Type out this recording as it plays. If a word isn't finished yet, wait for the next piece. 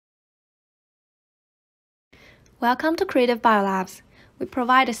Welcome to Creative Biolabs. We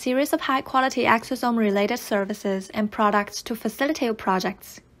provide a series of high-quality exosome-related services and products to facilitate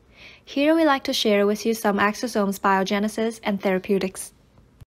projects. Here we like to share with you some exosomes biogenesis and therapeutics.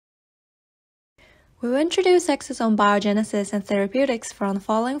 We will introduce exosome biogenesis and therapeutics from the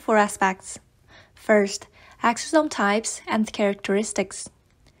following four aspects. First, exosome types and characteristics.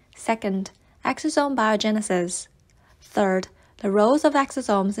 Second, exosome biogenesis. Third, the roles of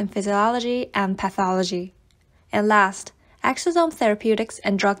exosomes in physiology and pathology. And last, exosome therapeutics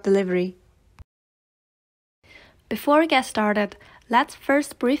and drug delivery. Before we get started, let's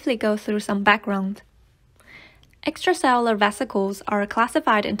first briefly go through some background. Extracellular vesicles are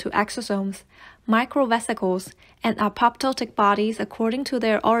classified into exosomes, microvesicles, and apoptotic bodies according to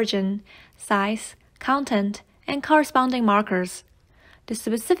their origin, size, content, and corresponding markers. The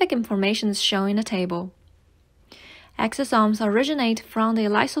specific information is shown in the table. Exosomes originate from the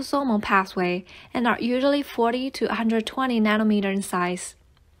lysosomal pathway and are usually 40 to 120 nanometer in size.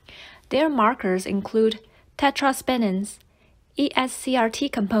 Their markers include tetraspinins,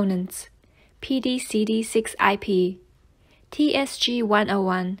 ESCRT components, PDCD6IP,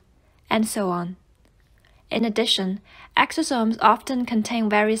 TSG101, and so on. In addition, exosomes often contain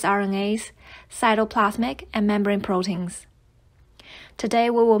various RNAs, cytoplasmic, and membrane proteins. Today,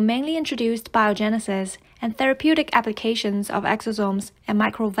 we will mainly introduce biogenesis and therapeutic applications of exosomes and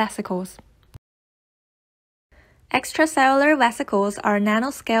microvesicles. Extracellular vesicles are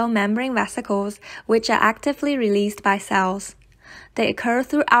nanoscale membrane vesicles which are actively released by cells. They occur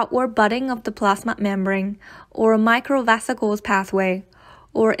through outward budding of the plasma membrane, or microvesicles pathway,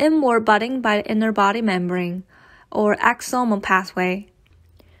 or inward budding by the inner body membrane, or axonal pathway.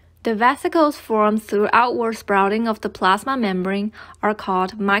 The vesicles formed through outward sprouting of the plasma membrane are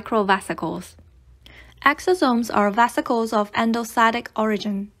called microvesicles. Exosomes are vesicles of endocytic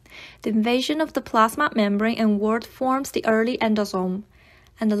origin. The invasion of the plasma membrane inward forms the early endosome,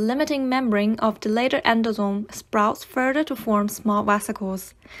 and the limiting membrane of the later endosome sprouts further to form small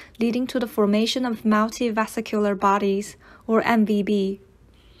vesicles, leading to the formation of multivesicular bodies, or MVB.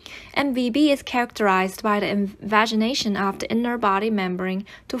 MVB is characterized by the invagination of the inner body membrane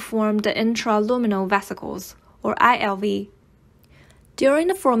to form the intraluminal vesicles, or ILV. During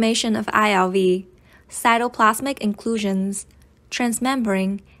the formation of ILV, cytoplasmic inclusions,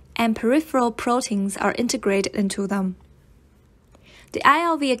 transmembrane, and peripheral proteins are integrated into them. The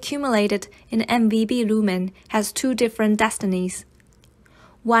ILV accumulated in the MVB lumen has two different destinies.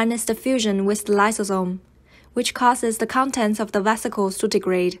 One is the fusion with the lysosome, which causes the contents of the vesicles to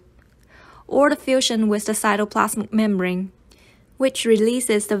degrade, or the fusion with the cytoplasmic membrane, which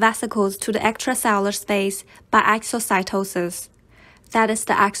releases the vesicles to the extracellular space by exocytosis, that is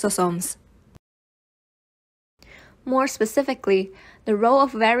the exosomes. More specifically, the role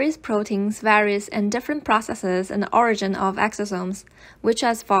of various proteins varies in different processes in the origin of exosomes, which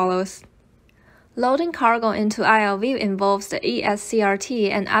as follows. Loading cargo into ILV involves the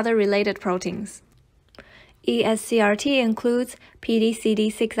ESCRT and other related proteins. ESCRT includes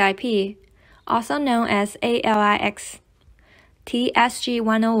PDCD6IP, also known as ALIX,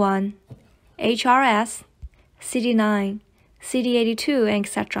 TSG101, HRS, CD9, CD82,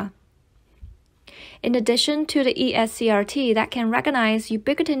 etc. In addition to the ESCRT that can recognize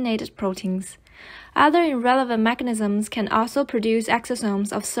ubiquitinated proteins, other irrelevant mechanisms can also produce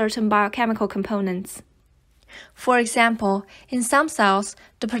exosomes of certain biochemical components. For example, in some cells,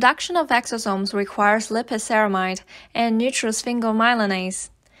 the production of exosomes requires lipid ceramide and nitrosphingomyelinase,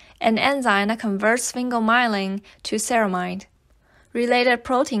 an enzyme that converts sphingomyelin to ceramide. Related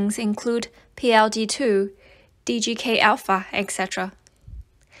proteins include PLD2, DGK-alpha, etc.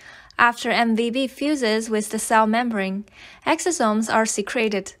 After MVB fuses with the cell membrane, exosomes are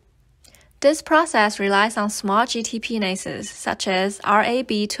secreted. This process relies on small GTPases such as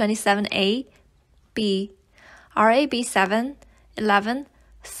RAB27A, B, RAB7, 11,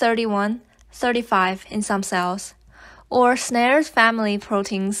 31, 35 in some cells, or snared family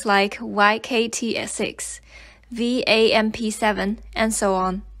proteins like YKT6, VAMP7, and so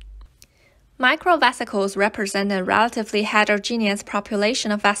on. Microvesicles represent a relatively heterogeneous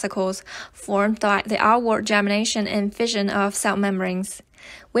population of vesicles formed by the outward germination and fission of cell membranes,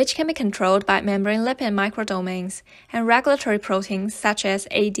 which can be controlled by membrane lipid microdomains and regulatory proteins such as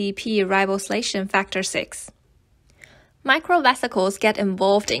ADP ribosylation factor 6. Microvesicles get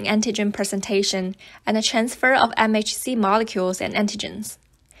involved in antigen presentation and the transfer of MHC molecules and antigens,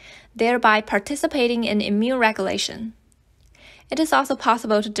 thereby participating in immune regulation. It is also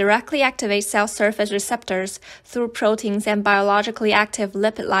possible to directly activate cell surface receptors through proteins and biologically active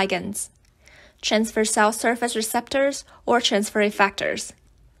lipid ligands, transfer cell surface receptors, or transfer effectors.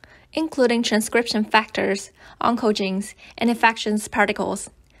 including transcription factors, oncogenes, and infectious particles,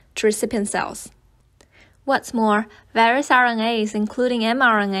 to recipient cells. What's more, various RNAs, including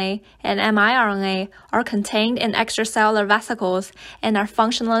mRNA and miRNA, are contained in extracellular vesicles and are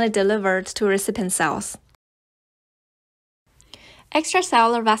functionally delivered to recipient cells.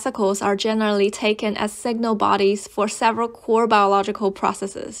 Extracellular vesicles are generally taken as signal bodies for several core biological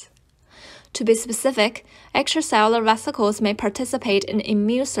processes. To be specific, extracellular vesicles may participate in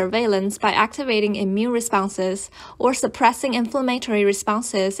immune surveillance by activating immune responses or suppressing inflammatory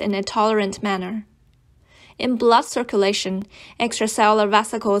responses in a tolerant manner. In blood circulation, extracellular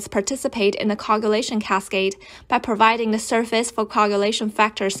vesicles participate in the coagulation cascade by providing the surface for coagulation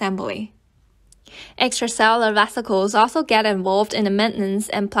factor assembly. Extracellular vesicles also get involved in the maintenance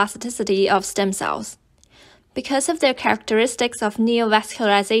and plasticity of stem cells. Because of their characteristics of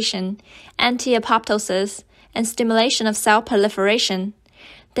neovascularization, anti-apoptosis, and stimulation of cell proliferation,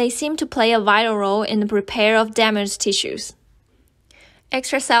 they seem to play a vital role in the repair of damaged tissues.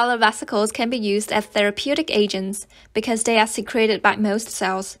 Extracellular vesicles can be used as therapeutic agents because they are secreted by most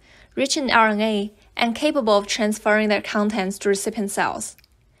cells, rich in RNA, and capable of transferring their contents to recipient cells.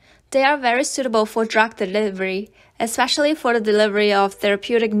 They are very suitable for drug delivery, especially for the delivery of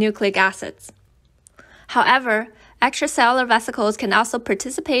therapeutic nucleic acids. However, extracellular vesicles can also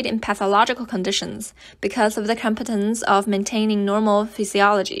participate in pathological conditions because of the competence of maintaining normal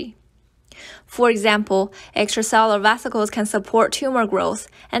physiology. For example, extracellular vesicles can support tumor growth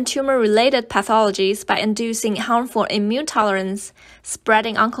and tumor-related pathologies by inducing harmful immune tolerance,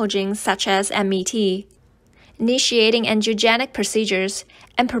 spreading oncogenes such as MET, initiating angiogenic procedures,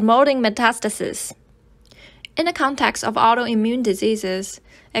 and promoting metastasis. In the context of autoimmune diseases,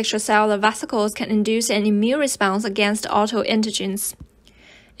 extracellular vesicles can induce an immune response against autoantigens.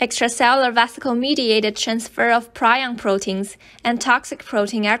 Extracellular vesicle-mediated transfer of prion proteins and toxic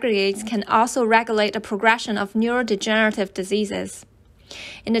protein aggregates can also regulate the progression of neurodegenerative diseases.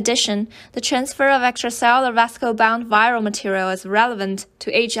 In addition, the transfer of extracellular vesicle-bound viral material is relevant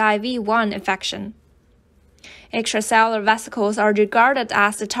to HIV-1 infection. Extracellular vesicles are regarded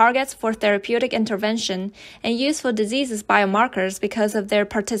as the targets for therapeutic intervention and used for disease biomarkers because of their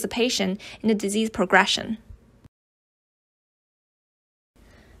participation in the disease progression.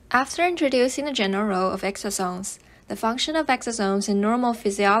 After introducing the general role of exosomes, the function of exosomes in normal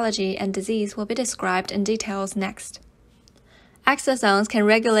physiology and disease will be described in details next. Exosomes can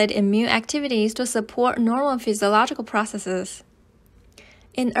regulate immune activities to support normal physiological processes.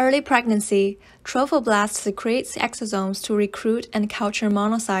 In early pregnancy, trophoblast secretes exosomes to recruit and culture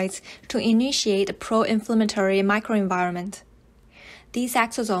monocytes to initiate a pro-inflammatory microenvironment. These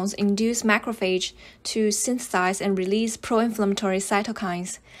exosomes induce macrophage to synthesize and release pro-inflammatory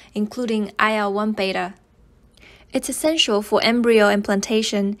cytokines, including IL-1 beta. It's essential for embryo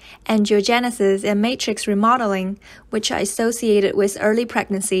implantation, angiogenesis, and matrix remodeling, which are associated with early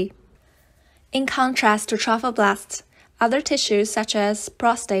pregnancy. In contrast to trophoblasts, other tissues such as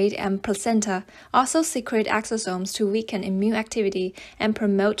prostate and placenta also secrete exosomes to weaken immune activity and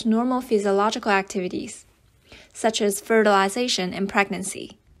promote normal physiological activities, such as fertilization and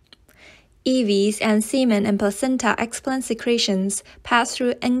pregnancy. EVs and semen and placenta explant secretions pass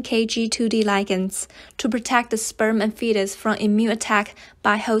through NKG2D ligands to protect the sperm and fetus from immune attack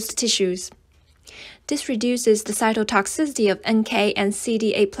by host tissues. This reduces the cytotoxicity of NK and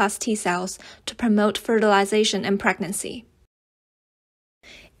CD8+ T cells to promote fertilization and pregnancy.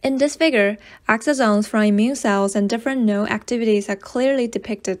 In this figure, exosomes from immune cells and different node activities are clearly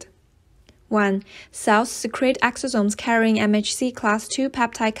depicted. 1. Cells secrete exosomes carrying MHC class II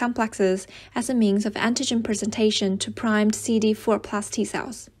peptide complexes as a means of antigen presentation to primed CD4+ T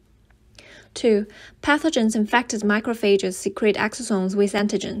cells. 2. Pathogens-infected macrophages secrete exosomes with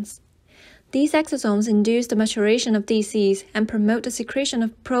antigens. These exosomes induce the maturation of DCs and promote the secretion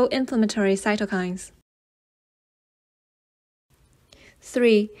of pro-inflammatory cytokines.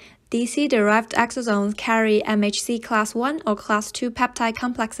 3. DC-derived exosomes carry MHC class I or class II peptide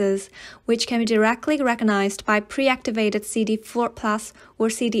complexes, which can be directly recognized by pre-activated CD4+ or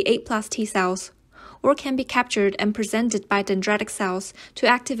CD8+ T cells, or can be captured and presented by dendritic cells to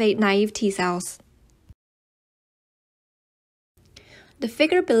activate naive T cells. The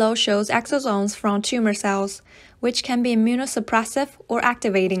figure below shows exosomes from tumor cells, which can be immunosuppressive or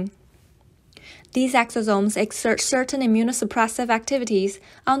activating. These exosomes exert certain immunosuppressive activities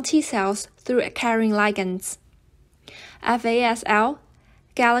on T cells through carrying ligands. FASL,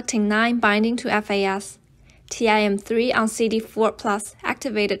 galectin-9 binding to FAS, TIM3 on CD4+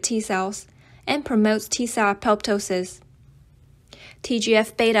 activated T cells, and promotes T cell apoptosis.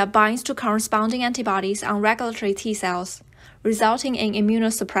 TGF-beta binds to corresponding antibodies on regulatory T cells, resulting in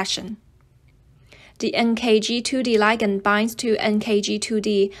immunosuppression. The NKG2D ligand binds to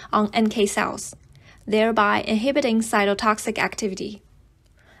NKG2D on NK cells, thereby inhibiting cytotoxic activity.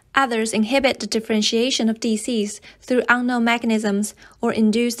 Others inhibit the differentiation of DCs through unknown mechanisms or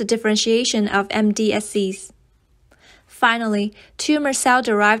induce the differentiation of MDSCs. Finally, tumor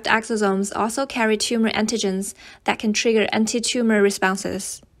cell-derived exosomes also carry tumor antigens that can trigger anti-tumor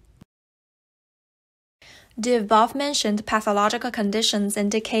responses. The above-mentioned pathological conditions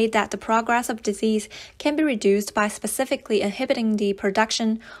indicate that the progress of disease can be reduced by specifically inhibiting the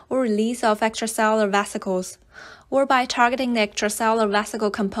production or release of extracellular vesicles, or by targeting the extracellular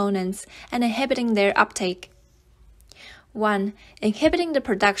vesicle components and inhibiting their uptake. 1. Inhibiting the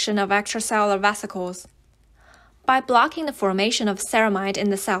production of extracellular vesicles. By blocking the formation of ceramide in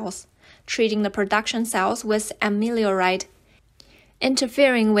the cells, treating the production cells with amelioride,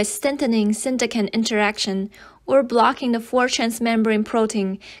 interfering with synthetin-syndecan interaction, or blocking the 4-transmembrane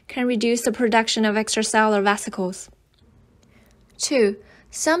protein can reduce the production of extracellular vesicles. 2.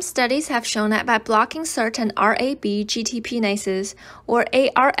 Some studies have shown that by blocking certain RAB-GTPases or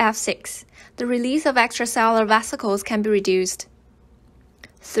ARF6, the release of extracellular vesicles can be reduced.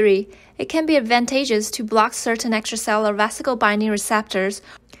 3. It can be advantageous to block certain extracellular vesicle binding receptors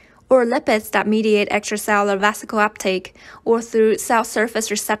or lipids that mediate extracellular vesicle uptake, or through cell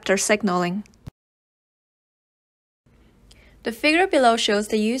surface receptor signaling. The figure below shows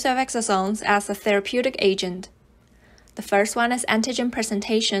the use of exosomes as a therapeutic agent. The first one is antigen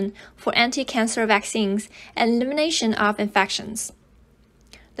presentation for anti-cancer vaccines and elimination of infections.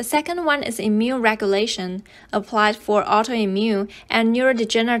 The second one is immune regulation, applied for autoimmune and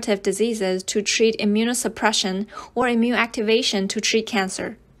neurodegenerative diseases to treat immunosuppression or immune activation to treat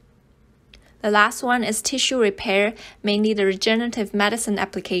cancer. The last one is tissue repair, mainly the regenerative medicine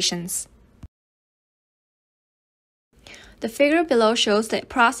applications. The figure below shows the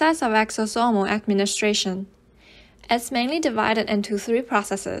process of exosomal administration. It's mainly divided into 3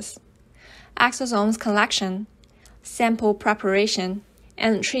 processes: exosomes collection, sample preparation,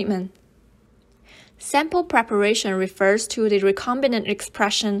 and treatment. Sample preparation refers to the recombinant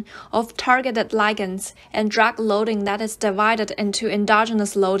expression of targeted ligands and drug loading that is divided into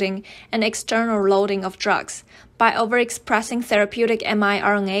endogenous loading and external loading of drugs by overexpressing therapeutic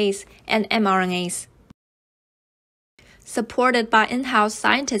miRNAs and mRNAs. Supported by in-house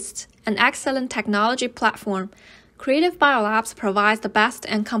scientists and excellent technology platform, Creative Biolabs provides the best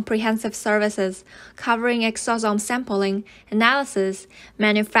and comprehensive services covering exosome sampling, analysis,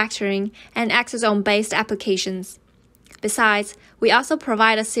 manufacturing, and exosome-based applications. Besides, we also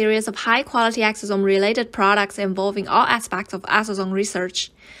provide a series of high-quality exosome-related products involving all aspects of exosome research,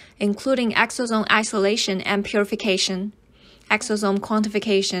 including exosome isolation and purification, exosome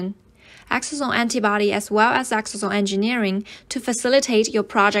quantification, exosome antibody, as well as exosome engineering to facilitate your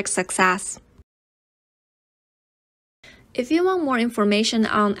project's success. If you want more information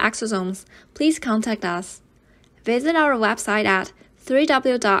on exosomes, please contact us. Visit our website at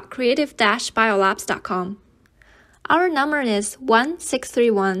www.creative-biolabs.com. Our number is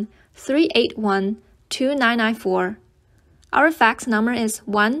 1-631-381-2994. Our fax number is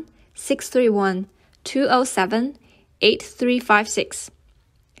 1-631-207-8356.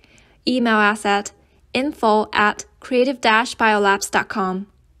 Email us at info@creative-biolabs.com.